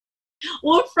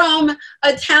Well, from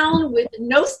a town with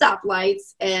no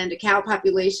stoplights and a cow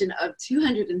population of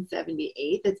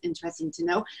 278, that's interesting to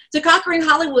know, to conquering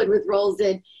Hollywood with roles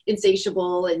in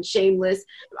Insatiable and Shameless,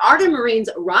 Arden Myrin's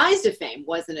rise to fame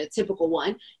wasn't a typical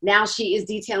one. Now she is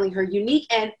detailing her unique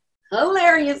and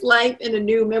hilarious life in a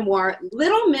new memoir,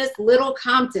 Little Miss Little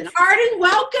Compton. Arden,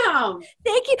 welcome.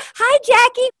 Thank you. Hi,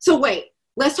 Jackie. So wait,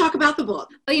 let's talk about the book.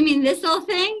 Oh, you mean this little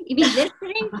thing? You mean this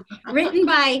thing? Written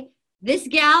by this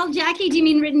gal, Jackie? Do you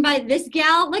mean written by this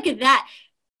gal? Look at that.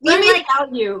 Let me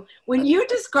tell you, when you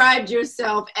described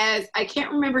yourself as, I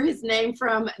can't remember his name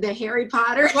from the Harry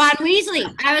Potter. Ron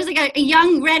Weasley. I was like a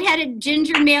young redheaded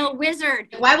ginger male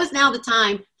wizard. Why was now the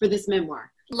time for this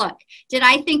memoir? Look, did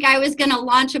I think I was going to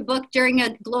launch a book during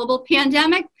a global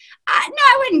pandemic? No,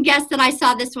 I wouldn't guess that I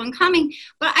saw this one coming.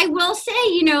 But I will say,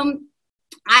 you know,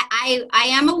 I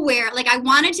am aware, like I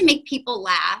wanted to make people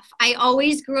laugh. I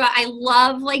always grew up, I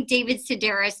love like David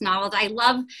Sedaris novels. I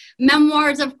love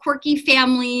memoirs of quirky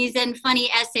families and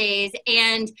funny essays.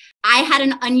 And I had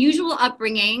an unusual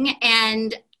upbringing,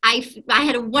 and I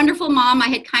had a wonderful mom. I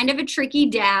had kind of a tricky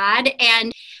dad.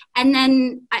 And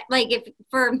then, like, if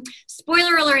for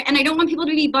spoiler alert, and I don't want people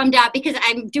to be bummed out because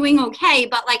I'm doing okay,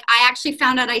 but like, I actually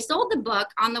found out I sold the book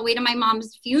on the way to my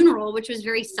mom's funeral, which was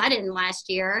very sudden last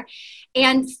year.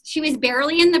 And she was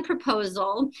barely in the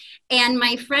proposal. And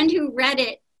my friend who read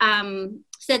it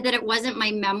said that it wasn't my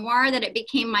memoir, that it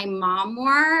became my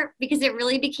momoir, because it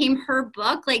really became her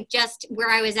book, like just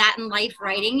where I was at in life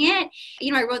writing it.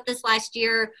 You know, I wrote this last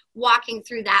year walking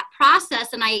through that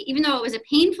process. And even though it was a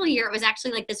painful year, it was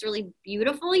actually like this really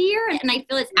beautiful year. And I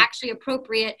feel it's actually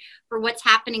appropriate for what's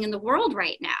happening in the world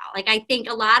right now. Like, I think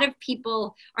a lot of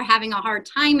people are having a hard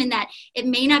time in that it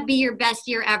may not be your best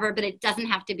year ever, but it doesn't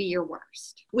have to be your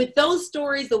worst. With those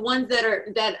stories, the ones that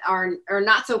are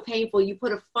not so painful, you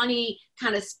put a funny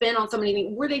kind of spin on so many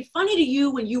things. Were they funny to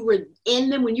you when you were in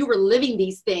them, when you were living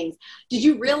these things? Did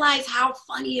you realize how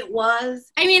funny it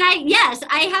was? I mean, yes,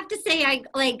 I have to say,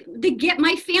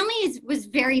 my family was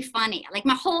very funny. Like,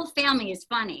 my whole family is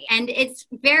funny, and it's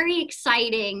very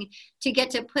exciting to get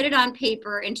to put it on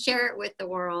paper and share it with the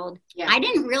world. Yeah. I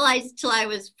didn't realize till I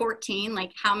was 14,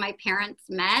 like how my parents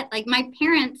met. Like, my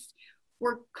parents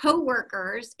were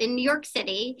co-workers in New York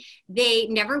City. They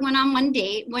never went on one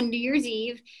date. One New Year's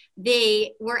Eve,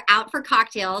 they were out for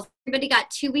cocktails. Everybody got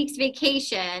 2 weeks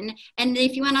vacation. And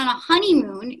if you went on a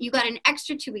honeymoon, you got an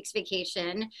extra 2 weeks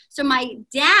vacation. So my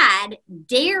dad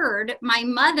dared my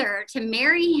mother to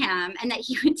marry him and that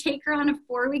he would take her on a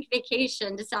 4-week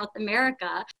vacation to South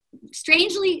America.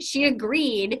 Strangely, she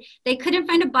agreed. They couldn't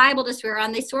find a Bible to swear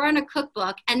on. They swore on a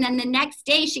cookbook. And then the next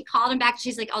day she called him back.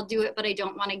 She's like, I'll do it, but I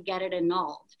don't want to get it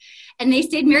annulled. And they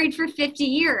stayed married for 50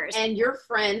 years. And your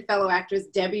friend, fellow actress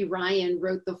Debbie Ryan,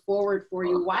 wrote the foreword for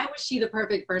you. Why was she the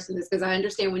perfect person? Because I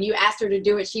understand when you asked her to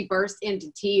do it, she burst into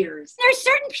tears. There's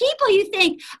certain people you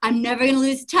think, I'm never going to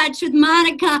lose touch with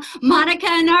Monica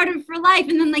and Arden for life.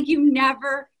 And then, like, you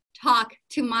never talk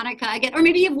to Monica again. Or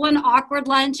maybe you have one awkward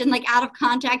lunch and, like, out of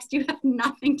context, you have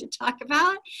nothing to talk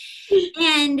about.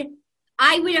 And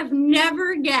I would have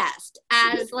never guessed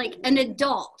as like an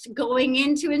adult going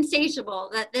into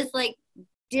Insatiable that this like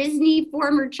Disney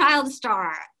former child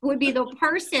star would be the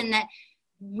person that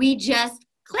we just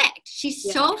clicked.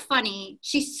 She's so funny.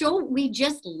 We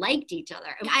just liked each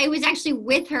other. I was actually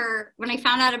with her when I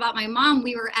found out about my mom.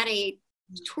 We were at a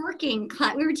twerking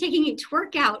class. We were taking a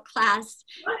twerk out class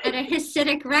at a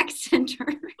Hasidic rec center.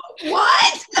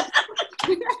 What?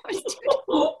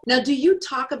 Now, do you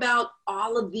talk about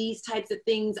all of these types of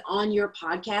things on your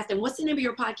podcast? And what's the name of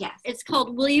your podcast? It's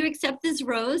called Will You Accept This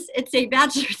Rose? It's a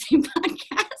Bachelor-themed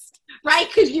podcast. Right,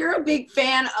 because you're a big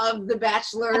fan of The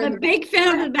Bachelor. I'm a big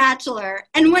fan of The Bachelor.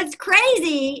 And what's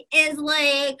crazy is,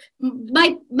 like,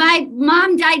 my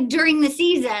mom died during the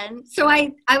season. So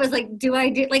I was like, do I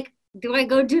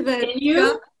go do the... And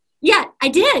you? Yeah, I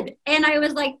did. And I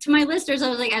was like, to my listeners, I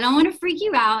was like, I don't want to freak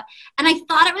you out. And I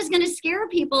thought it was going to scare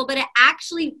people, but it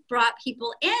actually brought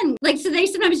people in. Like, so they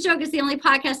sometimes joke it's the only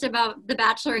podcast about The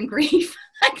Bachelor and grief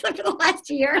for the last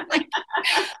year. Like,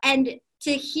 and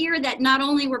to hear that not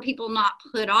only were people not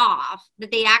put off,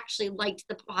 that they actually liked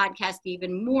the podcast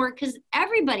even more, because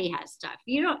everybody has stuff.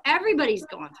 You know, everybody's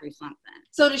going through something.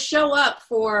 So to show up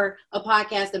for a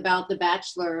podcast about The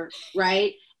Bachelor,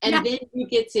 right? And then you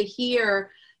get to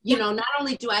hear... You know, not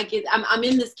only do I get, I'm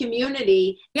in this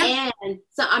community, and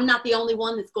so I'm not the only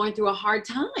one that's going through a hard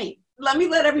time. Let me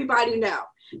let everybody know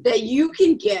that you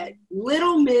can get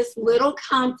Little Miss Little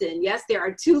Compton. Yes, there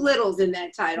are 2 littles in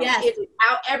that title. Yes. It's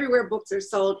out everywhere books are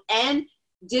sold and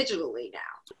digitally now.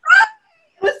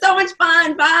 It was so much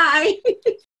fun. Bye.